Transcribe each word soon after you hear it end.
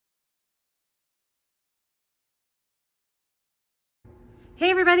Hey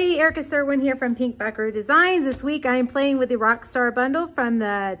everybody, Erica Serwin here from Pink Buckaroo Designs. This week I am playing with the Rockstar bundle from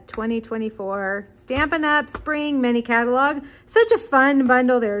the 2024 Stampin' Up! Spring Mini Catalog. Such a fun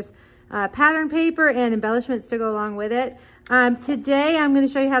bundle. There's pattern paper and embellishments to go along with it. Today I'm going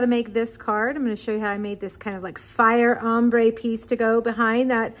to show you how to make this card. I'm going to show you how I made this kind of like fire ombre piece to go behind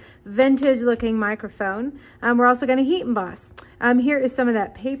that vintage looking microphone. We're also going to heat emboss. Here is some of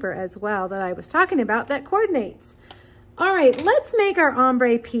that paper as well that I was talking about that coordinates. All right, let's make our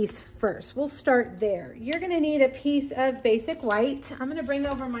ombre piece first. We'll start there. You're gonna need a piece of basic white. I'm gonna bring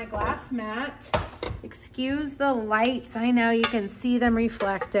over my glass mat. Excuse the lights. I know you can see them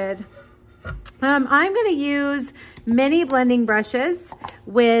reflected. I'm gonna use mini blending brushes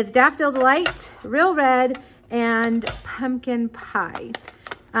with Daffodil Delight, Real Red, and Pumpkin Pie.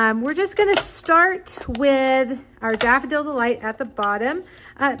 We're just gonna start with our Daffodil Delight at the bottom.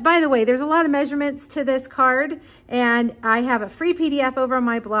 By the way, there's a lot of measurements to this card, and I have a free PDF over on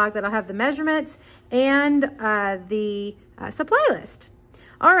my blog that'll have the measurements and the supply list.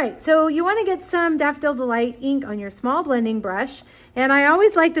 All right, so you wanna get some Daffodil Delight ink on your small blending brush, and I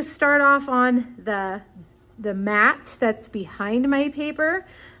always like to start off on the mat that's behind my paper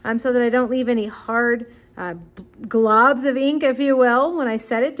so that I don't leave any hard globs of ink, if you will, when I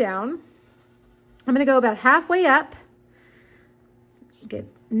set it down. I'm gonna go about halfway up, get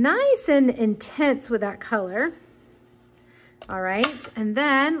nice and intense with that color. All right, and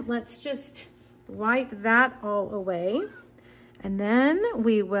then let's just wipe that all away. And then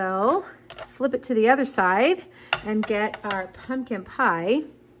we will flip it to the other side and get our pumpkin pie.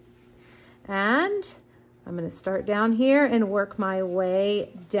 And I'm gonna start down here and work my way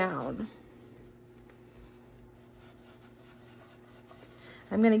down.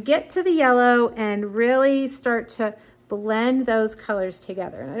 I'm gonna get to the yellow and really start to blend those colors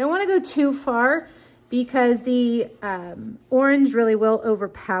together. And I don't wanna go too far because the orange really will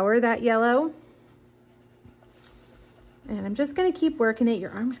overpower that yellow. And I'm just gonna keep working it.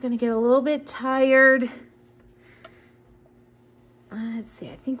 Your arm's gonna get a little bit tired. Let's see,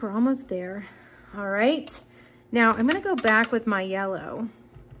 I think we're almost there. All right, now I'm gonna go back with my yellow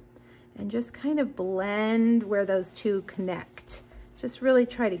and just kind of blend where those two connect. Just really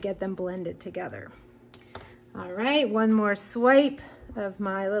try to get them blended together. All right, one more swipe of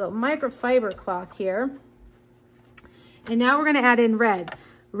my little microfiber cloth here. And now we're gonna add in red.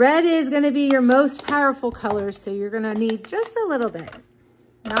 Red is gonna be your most powerful color, so you're gonna need just a little bit,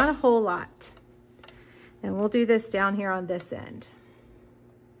 not a whole lot. And we'll do this down here on this end.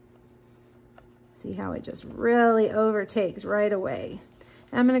 See how it just really overtakes right away.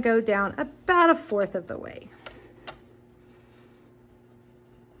 I'm gonna go down about 1/4 of the way.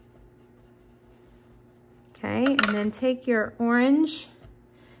 Okay, and then take your orange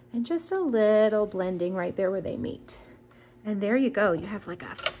and just a little blending right there where they meet. And there you go, you have like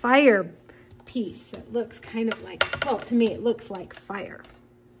a fire piece that looks kind of like, well, to me, it looks like fire.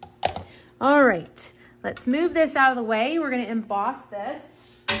 All right, let's move this out of the way. We're gonna emboss this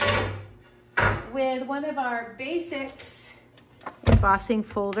with one of our basics embossing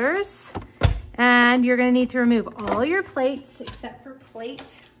folders. And you're gonna need to remove all your plates except for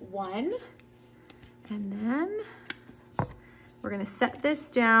plate 1. And then we're gonna set this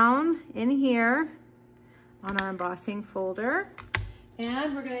down in here on our embossing folder.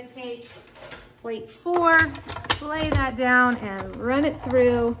 And we're gonna take plate 4, lay that down and run it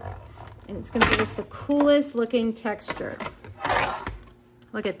through. And it's gonna give us the coolest looking texture.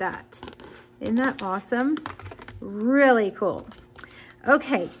 Look at that. Isn't that awesome? Really cool.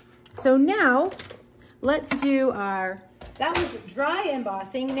 Okay, so now let's do our, that was dry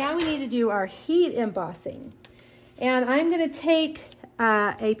embossing. Now we need to do our heat embossing. And I'm gonna take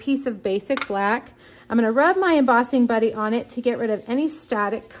a piece of basic black. I'm gonna rub my embossing buddy on it to get rid of any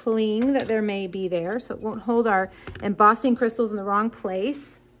static cling that there may be there, so it won't hold our embossing crystals in the wrong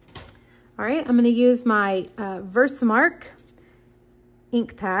place. All right, I'm gonna use my Versamark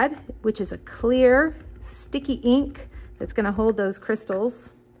ink pad, which is a clear, sticky ink that's gonna hold those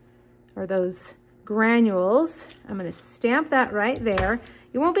crystals or those granules. I'm gonna stamp that right there.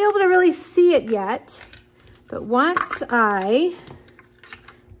 You won't be able to really see it yet, but once I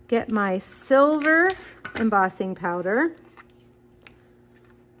get my silver embossing powder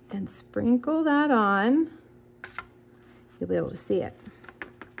and sprinkle that on, you'll be able to see it.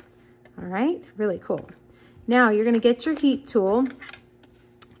 All right, really cool. Now you're gonna get your heat tool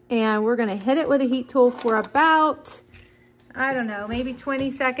and we're gonna hit it with a heat tool for about, I don't know, maybe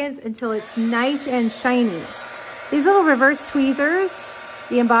 20 seconds until it's nice and shiny. These little reverse tweezers,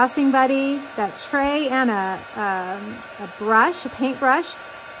 the embossing buddy, that tray, and a brush, a paintbrush,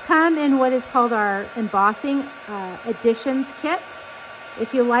 come in what is called our embossing additions kit.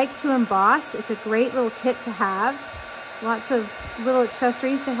 If you like to emboss, it's a great little kit to have. Lots of little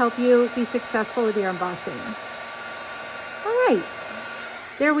accessories to help you be successful with your embossing. All right,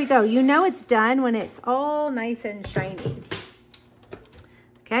 there we go. You know it's done when it's all nice and shiny.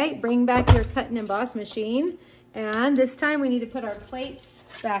 Okay, bring back your cut and emboss machine. And this time we need to put our plates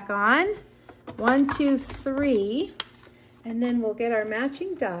back on. 1, 2, 3. And then we'll get our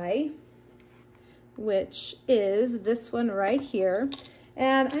matching die, which is this one right here.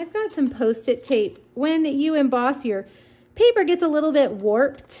 And I've got some Post-it tape. When you emboss, your paper gets a little bit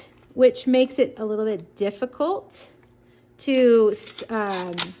warped, which makes it a little bit difficult to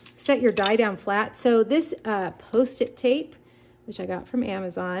set your die down flat. So this Post-it tape, which I got from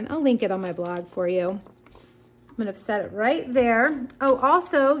Amazon, I'll link it on my blog for you. I'm gonna set it right there. Oh,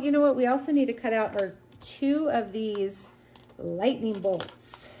 also, you know what we also need to cut out are 2 of these lightning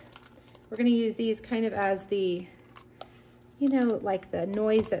bolts. We're gonna use these kind of as the, you know, like the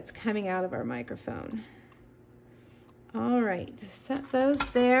noise that's coming out of our microphone. All right, set those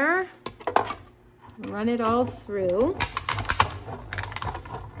there. Run it all through.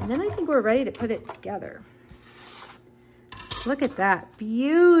 And then I think we're ready to put it together. Look at that,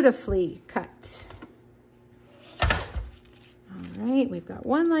 beautifully cut. All right, we've got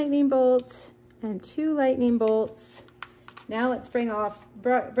 1 lightning bolt and 2 lightning bolts. Now let's bring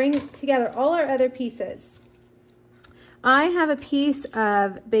together all our other pieces. I have a piece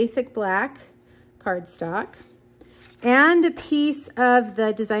of basic black cardstock and a piece of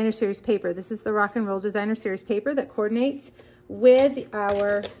the Designer Series paper. This is the Rock and Roll Designer Series paper that coordinates with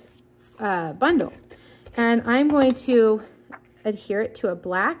our bundle. And I'm going to adhere it to a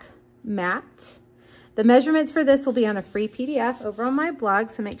black mat. The measurements for this will be on a free PDF over on my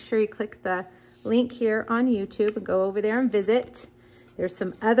blog, so make sure you click the link here on YouTube and go over there and visit. There's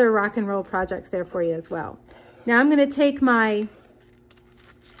some other rock and roll projects there for you as well. Now I'm going to take my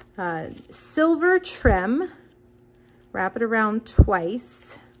silver trim, wrap it around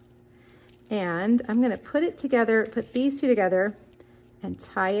twice, and I'm going to put it together, put these 2 together and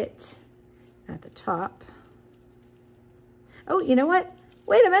tie it at the top. Oh, you know what?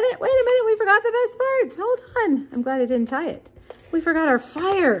 Wait a minute, we forgot the best part. Hold on, I'm glad I didn't tie it. We forgot our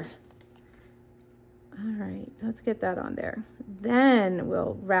fire. All right, let's get that on there. Then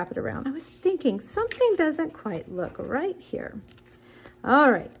we'll wrap it around. I was thinking something doesn't quite look right here.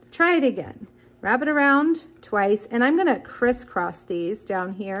 All right, try it again. Wrap it around twice, and I'm gonna crisscross these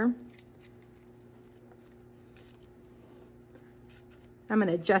down here. I'm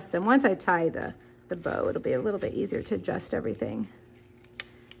gonna adjust them. Once I tie the bow, it'll be a little bit easier to adjust everything.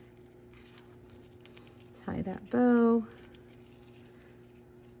 Tie that bow.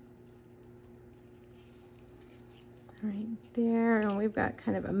 Right there, and we've got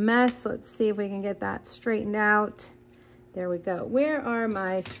kind of a mess. Let's see if we can get that straightened out. There we go. Where are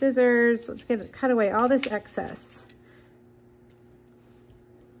my scissors? Let's cut away all this excess.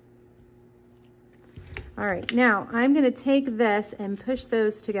 All right, now I'm gonna take this and push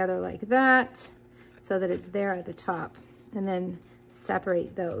those together like that so that it's there at the top, and then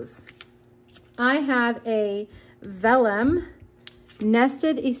separate those. I have a vellum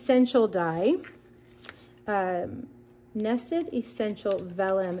nested essential die. Nested essential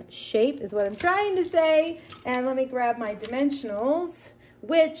vellum shape is what I'm trying to say. And let me grab my dimensionals,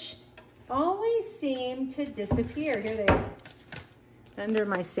 which always seem to disappear. Here they are, under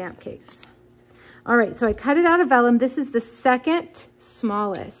my stamp case. All right, so I cut it out of vellum. This is the second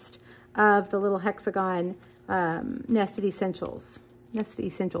smallest of the little hexagon nested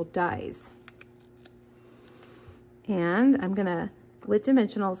essential dies. And I'm gonna, with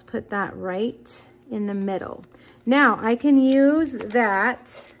dimensionals, put that right in the middle. Now I can use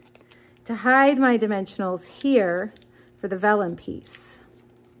that to hide my dimensionals here for the vellum piece.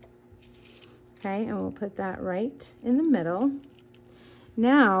 Okay, and we'll put that right in the middle.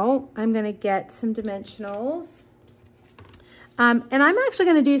 Now I'm gonna get some dimensionals. And I'm actually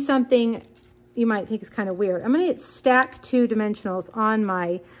gonna do something you might think is kind of weird. I'm gonna stack 2 dimensionals on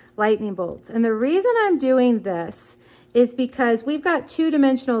my lightning bolts. And the reason I'm doing this is because we've got 2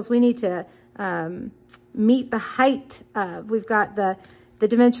 dimensionals we need to meet the height of. We've got the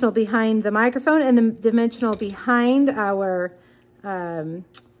dimensional behind the microphone and the dimensional behind our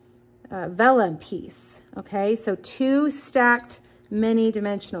vellum piece. Okay, so 2 stacked mini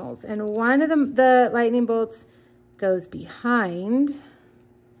dimensionals, and one of the lightning bolts goes behind,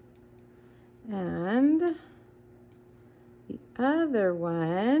 and the other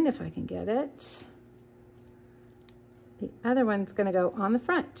one, if I can get it, the other one's going to go on the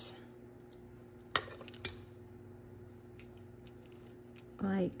front.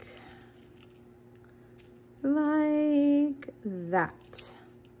 Like that.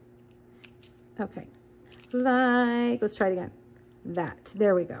 Okay, let's try it again. That,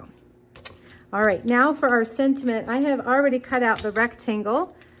 there we go. All right, now for our sentiment, I have already cut out the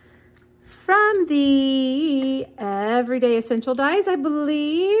rectangle from the Everyday Essential Dies, I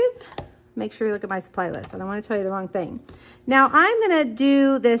believe. Make sure you look at my supply list. I don't want to tell you the wrong thing. Now I'm going to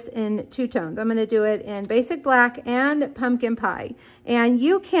do this in 2 tones. I'm going to do it in Basic Black and Pumpkin Pie. And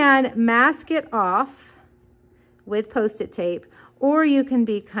you can mask it off with Post-it tape, or you can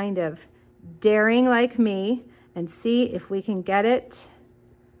be kind of daring like me and see if we can get it.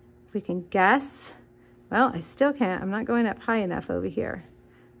 We can guess. Well, I still can't. I'm not going up high enough over here.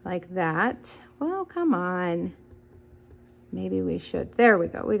 Like that. Well, come on. Maybe we should. There we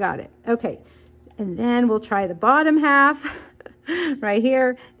go. We got it. Okay. And then we'll try the bottom half right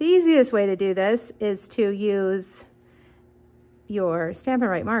here. The easiest way to do this is to use your Stampin'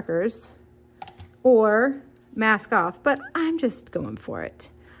 Right markers or mask off, but I'm just going for it.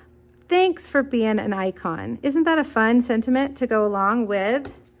 Thanks for being an icon. Isn't that a fun sentiment to go along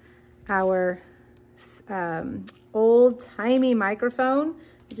with our old-timey microphone?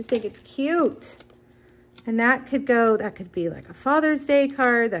 I just think it's cute. And that could be like a Father's Day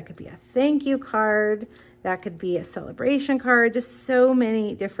card. That could be a thank you card. That could be a celebration card. Just so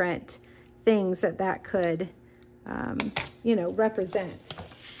many different things that could, you know, represent.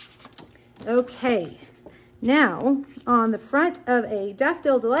 Okay. Now, on the front of a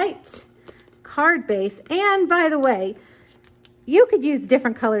Daffodil Delight card base, and by the way, you could use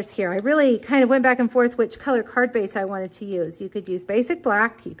different colors here. I really kind of went back and forth which color card base I wanted to use. You could use Basic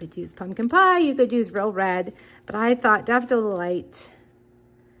Black, you could use Pumpkin Pie, you could use Real Red, but I thought Daffodil Delight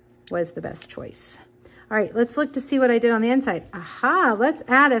was the best choice. All right, let's look to see what I did on the inside. Aha, let's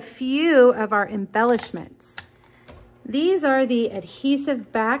add a few of our embellishments. These are the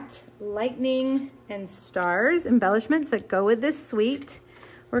adhesive-backed lightning and stars embellishments that go with this suite.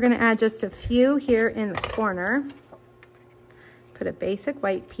 We're gonna add just a few here in the corner. Put a basic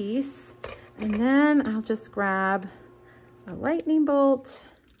white piece, and then I'll just grab a lightning bolt,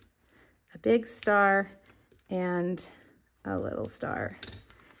 a big star, and a little star.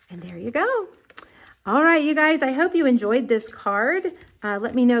 And there you go. All right, you guys, I hope you enjoyed this card.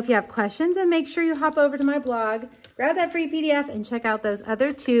 Let me know if you have questions, and make sure you hop over to my blog, grab that free PDF, and check out those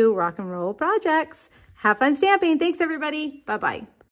other 2 rock and roll projects. Have fun stamping. Thanks, everybody. Bye-bye.